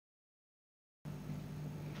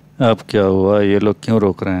अब क्या हुआ, ये लोग क्यों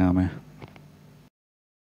रोक रहे हैं हमें?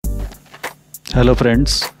 Hello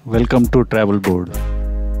friends, welcome to travel board.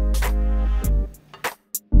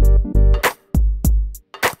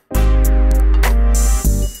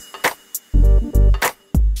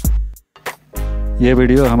 ये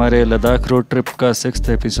वीडियो हमारे लद्दाख रोड ट्रिप का 6th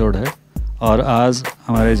एपिसोड है और आज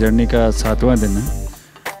हमारे जर्नी का 7वां दिन है।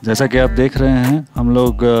 जैसा कि आप देख रहे हैं, हम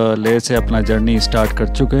लोग लेह से अपना जर्नी स्टार्ट कर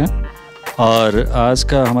चुके हैं और आज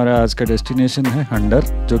का डेस्टिनेशन है हंडर,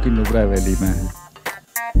 जो कि नुब्रा वैली में है।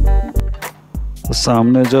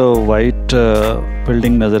 सामने जो वाइट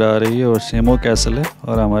बिल्डिंग नज़र आ रही है और शेमो कैसल है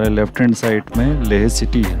और हमारे लेफ्ट हैंड साइड में लेह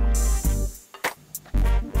सिटी है।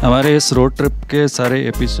 हमारे इस रोड ट्रिप के सारे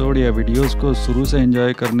एपिसोड या वीडियोस को शुरू से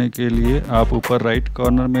एंजॉय करने के लिए आप ऊपर राइट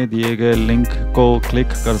कॉर्नर में दिए गए लिंक को क्लिक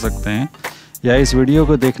कर सकते हैं, या इस वीडियो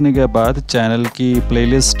को देखने के बाद चैनल की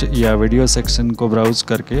प्लेलिस्ट या वीडियो सेक्शन को ब्राउज़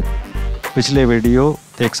करके पिछले वीडियो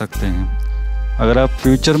देख सकते हैं। अगर आप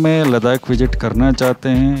फ्यूचर में लद्दाख विजिट करना चाहते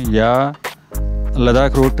हैं या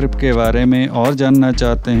लद्दाख रोड ट्रिप के बारे में और जानना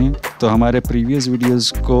चाहते हैं तो हमारे प्रीवियस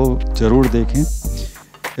वीडियोस को ज़रूर देखें।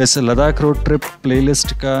 इस लद्दाख रोड ट्रिप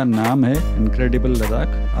प्लेलिस्ट का नाम है इनक्रेडिबल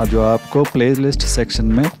लद्दाख, जो आपको प्लेलिस्ट सेक्शन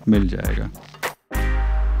में मिल जाएगा।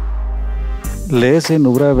 लेह से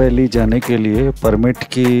नुब्रा वैली जाने के लिए परमिट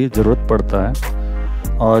की ज़रूरत पड़ता है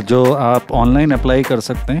और जो आप ऑनलाइन अप्लाई कर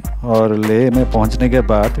सकते हैं और लेह में पहुंचने के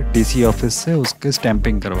बाद डीसी ऑफिस से उसके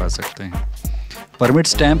स्टैंपिंग करवा सकते हैं। परमिट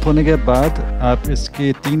स्टैंप होने के बाद आप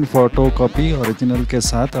इसकी 3 फ़ोटो कॉपी ओरिजिनल के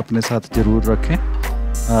साथ अपने साथ ज़रूर रखें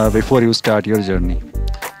before you start your journey.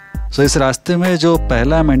 सो इस रास्ते में जो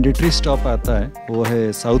पहला मैंडेटरी स्टॉप आता है वो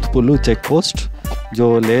है साउथ पुलू चेक पोस्ट,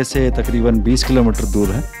 जो लेह से तकरीबन 20 किलोमीटर दूर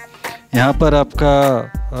है। यहाँ पर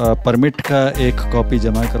आपका परमिट का एक कॉपी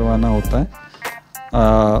जमा करवाना होता है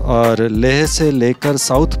और लेह से लेकर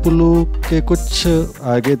साउथ पुलू के कुछ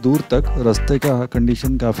आगे दूर तक रास्ते का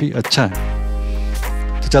कंडीशन काफ़ी अच्छा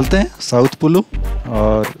है। तो चलते हैं साउथ पुलू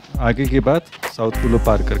और आगे की बात साउथ पुलू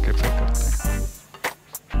पार करके फिर करते हैं।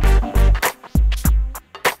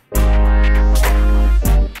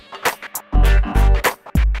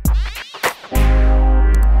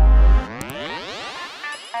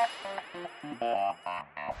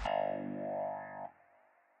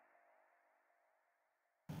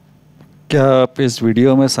 क्या आप इस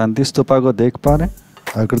वीडियो में शांति स्तूपा को देख पा रहे हैं?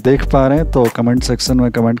 अगर देख पा रहे हैं तो कमेंट सेक्शन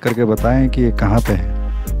में कमेंट करके बताएं कि ये कहाँ पे है।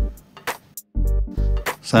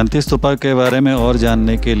 शांति स्तूपा के बारे में और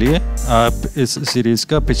जानने के लिए आप इस सीरीज़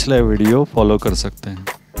का पिछला वीडियो फॉलो कर सकते हैं।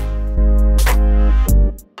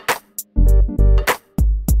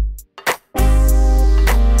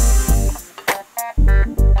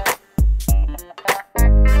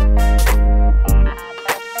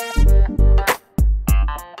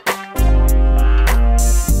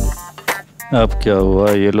 अब क्या हुआ,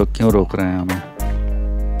 ये लोग क्यों रोक रहे हैं हमें?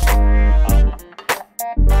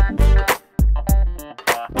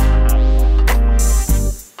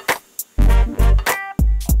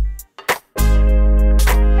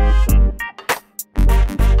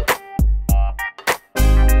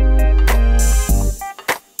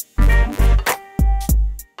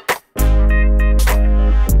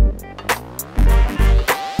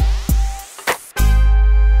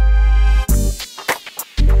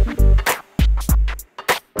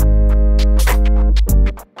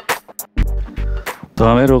 तो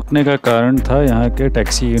हमें रोकने का कारण था यहाँ के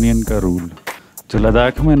टैक्सी यूनियन का रूल, जो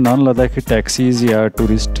लद्दाख में नॉन लद्दाखी टैक्सीज़ या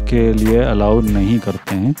टूरिस्ट के लिए अलाउ नहीं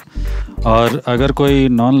करते हैं। और अगर कोई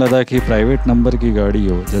नॉन लद्दाखी प्राइवेट नंबर की गाड़ी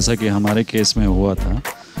हो, जैसा कि हमारे केस में हुआ था,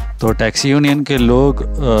 तो टैक्सी यूनियन के लोग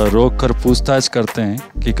रोक कर पूछताछ करते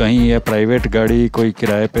हैं कि कहीं यह प्राइवेट गाड़ी कोई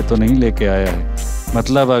किराए पे तो नहीं लेके आया है।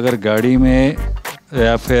 मतलब अगर गाड़ी में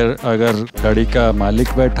या फिर अगर गाड़ी का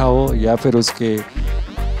मालिक बैठा हो या फिर उसके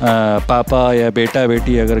पापा या बेटा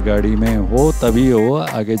बेटी अगर गाड़ी में हो तभी वो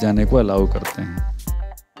आगे जाने को अलाउ करते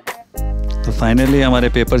हैं। तो फाइनली हमारे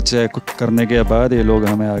पेपर चेक करने के बाद ये लोग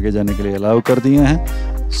हमें आगे जाने के लिए अलाउ कर दिए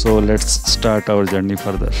हैं। So let's start our journey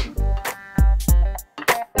further.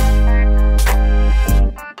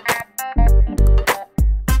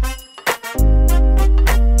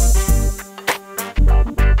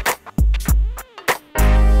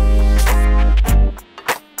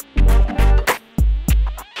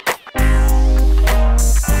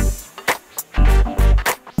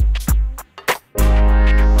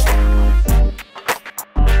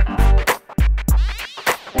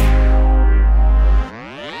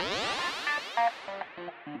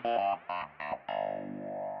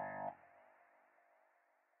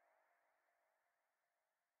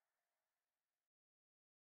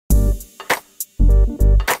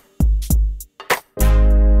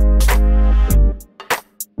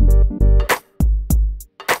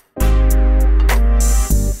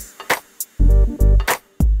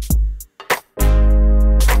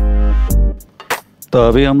 तो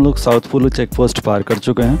अभी हम लोग साउथ पुलू चेक पोस्ट पार कर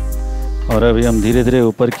चुके हैं और अभी हम धीरे धीरे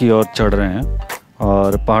ऊपर की ओर चढ़ रहे हैं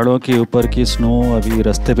और पहाड़ों के ऊपर की स्नो अभी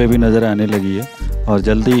रास्ते पे भी नज़र आने लगी है और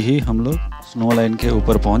जल्दी ही हम लोग स्नो लाइन के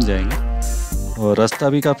ऊपर पहुंच जाएंगे। और रास्ता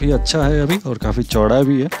भी काफ़ी अच्छा है अभी और काफ़ी चौड़ा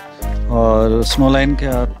भी है और स्नो लाइन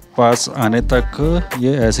के पास आने तक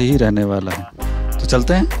ये ऐसे ही रहने वाला है। तो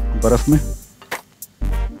चलते हैं बर्फ़ में।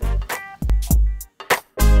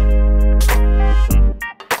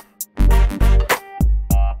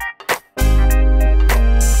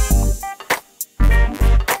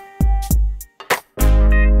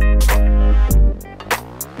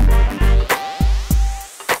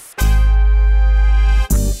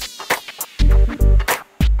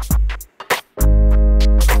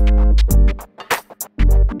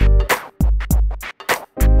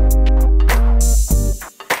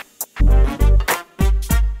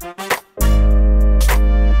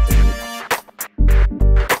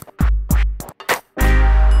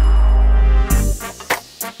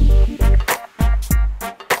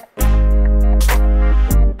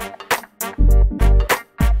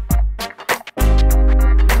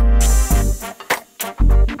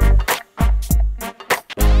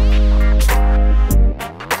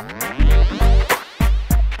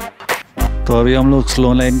 तो अभी हम लोग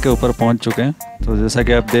स्लो लाइन के ऊपर पहुंच चुके हैं। तो जैसा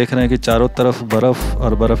कि आप देख रहे हैं कि चारों तरफ बर्फ़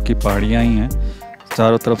और बर्फ़ की पहाड़ियाँ ही हैं,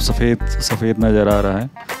 चारों तरफ सफ़ेद सफ़ेद नज़र आ रहा है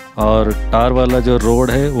और टार वाला जो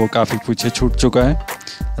रोड है वो काफ़ी पीछे छूट चुका है।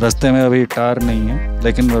 रास्ते में अभी टार नहीं है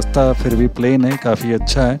लेकिन रास्ता फिर भी प्लेन है, काफ़ी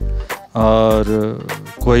अच्छा है और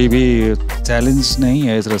कोई भी चैलेंज नहीं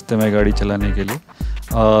है इस रास्ते में गाड़ी चलाने के लिए।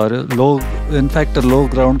 और लोग इनफैक्ट लो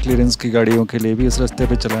ग्राउंड क्लियरेंस की गाड़ियों के लिए भी इस रास्ते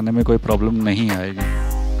पे चलाने में कोई प्रॉब्लम नहीं आएगी।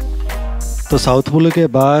 तो साउथ पुलू के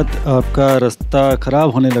बाद आपका रास्ता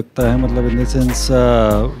ख़राब होने लगता है, मतलब इन द सेंस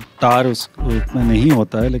टार उसमें नहीं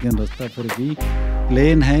होता है लेकिन रास्ता फिर भी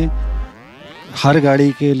प्लेन है, हर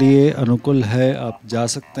गाड़ी के लिए अनुकूल है, आप जा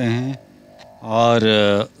सकते हैं। और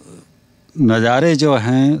नज़ारे जो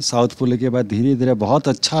हैं साउथ पुलू के बाद धीरे धीरे बहुत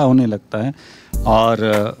अच्छा होने लगता है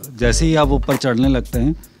और जैसे ही आप ऊपर चढ़ने लगते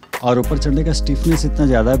हैं और ऊपर चढ़ने का स्टिफनेस इतना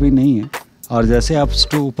ज़्यादा भी नहीं है और जैसे आप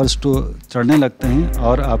ऊपर चढ़ने लगते हैं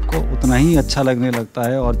और आपको उतना ही अच्छा लगने लगता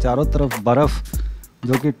है और चारों तरफ बर्फ़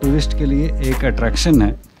जो कि टूरिस्ट के लिए एक अट्रैक्शन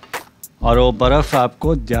है और वो बर्फ़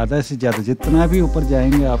आपको ज़्यादा से ज़्यादा जितना भी ऊपर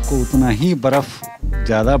जाएंगे आपको उतना ही बर्फ़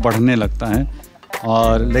ज़्यादा बढ़ने लगता है।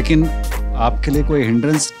 और लेकिन आपके लिए कोई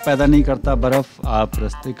हिंड्रेंस पैदा नहीं करता बर्फ़, आप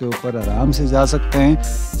रास्ते के ऊपर आराम से जा सकते हैं,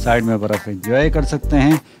 साइड में बर्फ़ एंजॉय कर सकते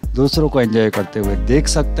हैं, दूसरों को एंजॉय करते हुए देख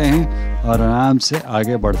सकते हैं और आराम से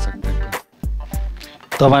आगे बढ़ सकते हैं।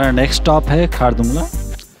 तो हमारा नेक्स्ट स्टॉप है खारदुंगला।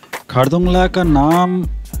 खारदुंगला का नाम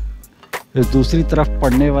इस दूसरी तरफ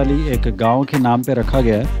पड़ने वाली एक गांव के नाम पे रखा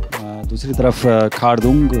गया है। दूसरी तरफ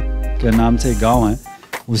खारदुंग के नाम से एक गांव है,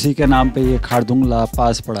 उसी के नाम पे ये खारदुंगला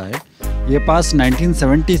पास पड़ा है। ये पास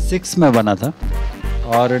 1976 में बना था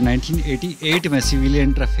और 1988 में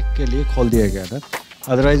सिविलियन ट्रैफिक के लिए खोल दिया गया था।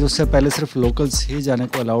 अदरवाइज़ उससे पहले सिर्फ लोकल्स ही जाने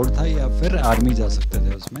को अलाउड था या फिर आर्मी जा सकते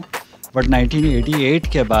थे उसमें, बट 1988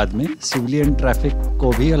 के बाद में सिविलियन ट्रैफिक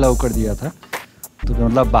को भी अलाउ कर दिया था। तो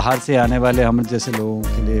मतलब बाहर से आने वाले हम जैसे लोगों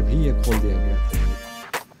के लिए भी ये खोल दिया गया था।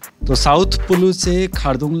 तो साउथ पुलू से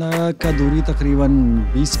खारदुंगला का दूरी तकरीबन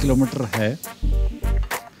 20 किलोमीटर है।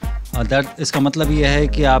 इसका मतलब ये है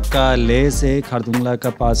कि आपका लेह से खारदुंगला का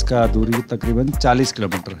पास का दूरी तकरीबन 40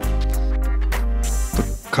 किलोमीटर है। तो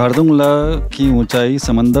खारदुंगला की ऊंचाई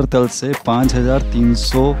समंदर तल से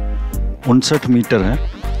 5359 मीटर है।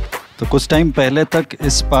 तो कुछ टाइम पहले तक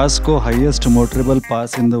इस पास को highest motorable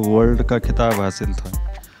pass in the world का खिताब हासिल था।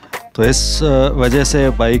 तो इस वजह से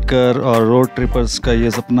बाइकर और रोड ट्रिपर्स का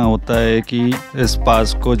ये सपना होता है कि इस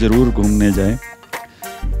पास को ज़रूर घूमने जाएं।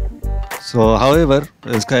 सो हाउएवर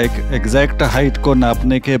इसका एक एग्जैक्ट हाइट को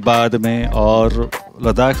नापने के बाद में और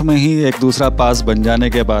लद्दाख में ही एक दूसरा पास बन जाने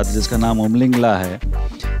के बाद जिसका नाम उमलिंगला है,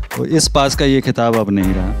 तो इस पास का ये खिताब अब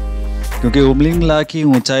नहीं रहा क्योंकि उमलिंगला की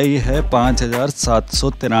ऊंचाई है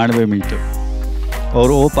 5793 मीटर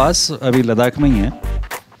और वो पास अभी लद्दाख में ही है।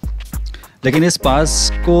 लेकिन इस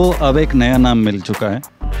पास को अब एक नया नाम मिल चुका है,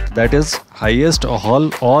 that is highest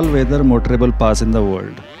all weather motorable pass in the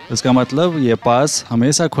world. इसका मतलब ये पास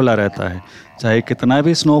हमेशा खुला रहता है, चाहे कितना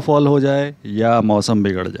भी स्नोफॉल हो जाए या मौसम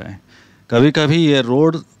बिगड़ जाए। कभी कभी ये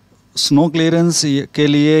रोड स्नो क्लियरेंस के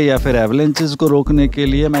लिए या फिर एवलेंचेस को रोकने के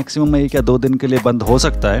लिए मैक्सिमम 1 या 2 दिन के लिए बंद हो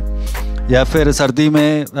सकता है, या फिर सर्दी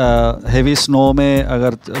में हेवी स्नो में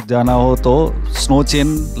अगर जाना हो तो स्नो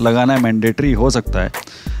चेन लगाना मैंडेटरी हो सकता है।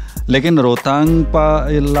 लेकिन रोहतांग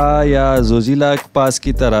पाला या जोजिला पास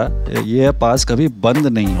की तरह ये पास कभी बंद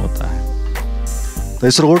नहीं होता है। तो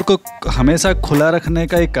इस रोड को हमेशा खुला रखने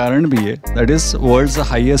का एक कारण भी है, that is world's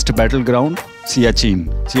highest battle ground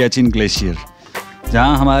Siachen glacier,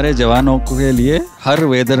 जहाँ हमारे जवानों के लिए हर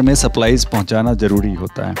वेदर में सप्लाईज पहुँचाना ज़रूरी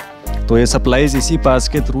होता है। तो ये सप्लाईज इसी पास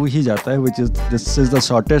के थ्रू ही जाता है, this is the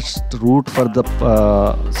shortest route for the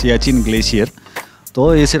Siachen glacier.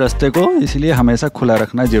 तो इस रास्ते को इसलिए हमेशा खुला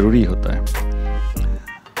रखना ज़रूरी होता है।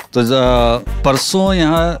 तो परसों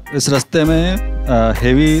यहाँ इस रास्ते में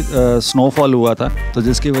हेवी स्नोफॉल हुआ था, तो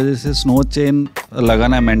जिसकी वजह से स्नो चेन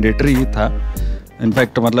लगाना मैंडेटरी था।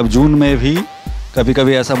 इनफैक्ट मतलब जून में भी कभी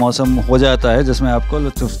कभी ऐसा मौसम हो जाता है जिसमें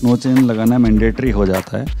आपको स्नो चेन लगाना मैंडेटरी हो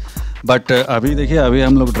जाता है। बट अभी देखिए, अभी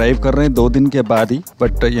हम लोग ड्राइव कर रहे हैं 2 दिन के बाद ही,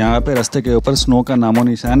 बट यहाँ पे रास्ते के ऊपर स्नो का नामो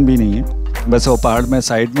निशान भी नहीं है। वैसे वो पहाड़ में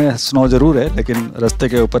साइड में स्नो ज़रूर है, लेकिन रास्ते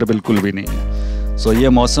के ऊपर बिल्कुल भी नहीं है। सो ये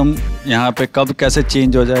मौसम यहाँ पे कब कैसे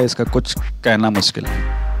चेंज हो जाए इसका कुछ कहना मुश्किल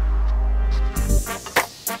है।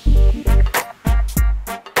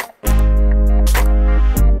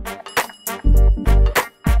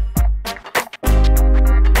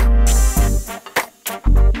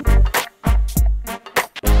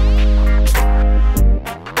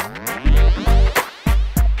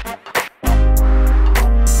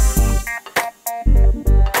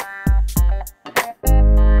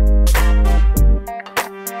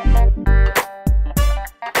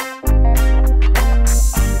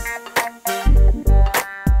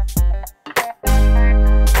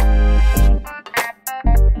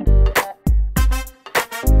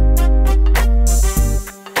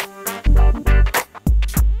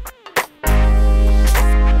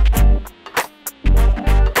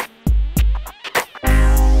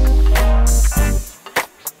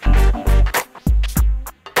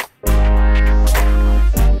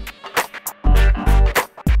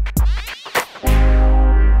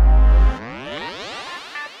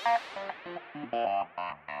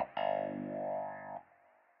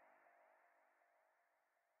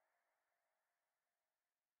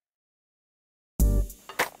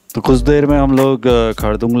 तो कुछ देर में हम लोग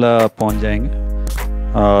खरदुंगला पहुंच जाएंगे,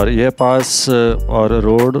 और यह पास और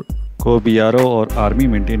रोड को बीआरओ और आर्मी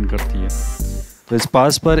मेंटेन करती है। तो इस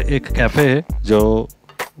पास पर एक कैफ़े है जो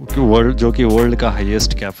कि वर्ल्ड का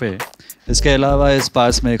हाईएस्ट कैफ़े है। इसके अलावा इस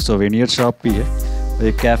पास में एक सोवेनियर शॉप भी है। तो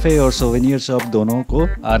एक कैफ़े और सोवेनियर शॉप दोनों को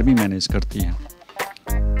आर्मी मैनेज करती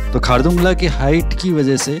है। तो खरदुंगला की हाइट की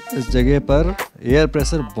वजह से इस जगह पर एयर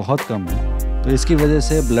प्रेशर बहुत कम है, तो इसकी वजह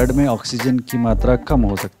से ब्लड में ऑक्सीजन की मात्रा कम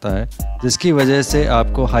हो सकता है, जिसकी वजह से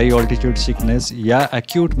आपको हाई ऑल्टीट्यूड सिकनेस या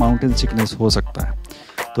एक्यूट माउंटेन सिकनेस हो सकता है।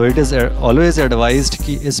 तो इट इज़ ऑलवेज एडवाइज्ड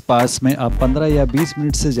कि इस पास में आप 15 या 20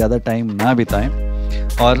 मिनट से ज़्यादा टाइम ना बिताएं।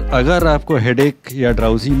 और अगर आपको हेडेक या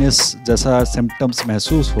ड्राउजीनेस जैसा सिम्टम्स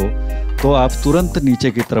महसूस हो तो आप तुरंत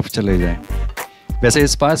नीचे की तरफ चले जाएं। वैसे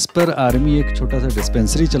इस पास पर आर्मी एक छोटा सा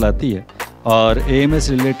डिस्पेंसरी चलाती है, और एएमएस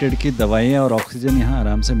रिलेटेड की दवाइयाँ और ऑक्सीजन यहाँ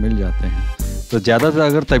आराम से मिल जाते हैं। तो ज़्यादातर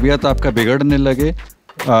अगर तबीयत आपका बिगड़ने लगे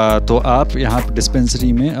तो आप यहाँ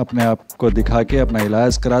डिस्पेंसरी में अपने आप को दिखा के अपना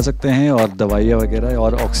इलाज करा सकते हैं, और दवाइयाँ वगैरह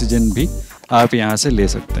और ऑक्सीजन भी आप यहाँ से ले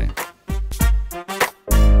सकते हैं।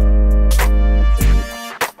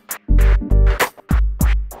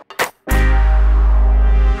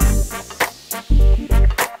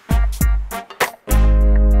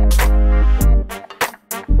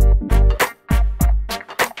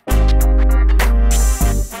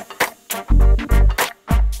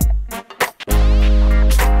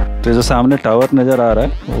 तो जो सामने टावर नज़र आ रहा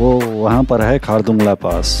है वो वहाँ पर है खारदुंगला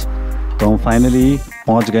पास। तो हम फाइनली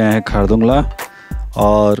पहुँच गए हैं खारदुंगला,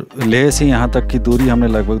 और लेह से यहाँ तक की दूरी हमने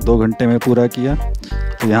लगभग 2 घंटे में पूरा किया।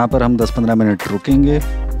 तो यहाँ पर हम 10-15 मिनट रुकेंगे,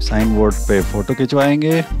 साइन बोर्ड पे फ़ोटो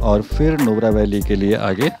खिंचवाएंगे, और फिर नुब्रा वैली के लिए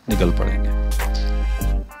आगे निकल पड़ेंगे।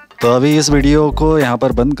 तो अभी इस वीडियो को यहाँ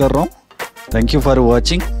पर बंद कर रहा हूँ। Thank you for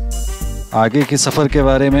watching. आगे के सफ़र के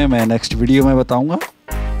बारे में मैं नेक्स्ट वीडियो में बताऊँगा।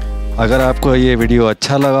 अगर आपको ये वीडियो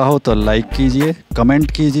अच्छा लगा हो तो लाइक कीजिए,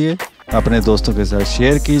 कमेंट कीजिए, अपने दोस्तों के साथ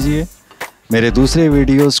शेयर कीजिए। मेरे दूसरे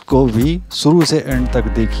वीडियोस को भी शुरू से एंड तक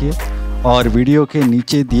देखिए, और वीडियो के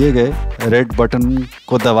नीचे दिए गए रेड बटन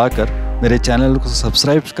को दबाकर मेरे चैनल को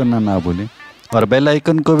सब्सक्राइब करना ना भूलें, और बेल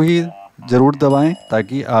आइकन को भी ज़रूर दबाएं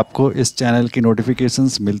ताकि आपको इस चैनल की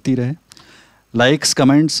नोटिफिकेशंस मिलती रहे। लाइक्स,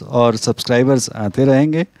 कमेंट्स और सब्सक्राइबर्स आते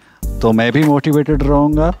रहेंगे तो मैं भी मोटिवेटेड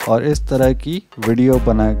रहूँगा, और इस तरह की वीडियो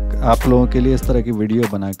आप लोगों के लिए इस तरह की वीडियो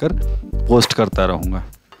बनाकर पोस्ट करता रहूँगा।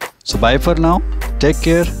 सो bye for now, take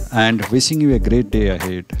care and wishing U a great day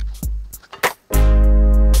ahead.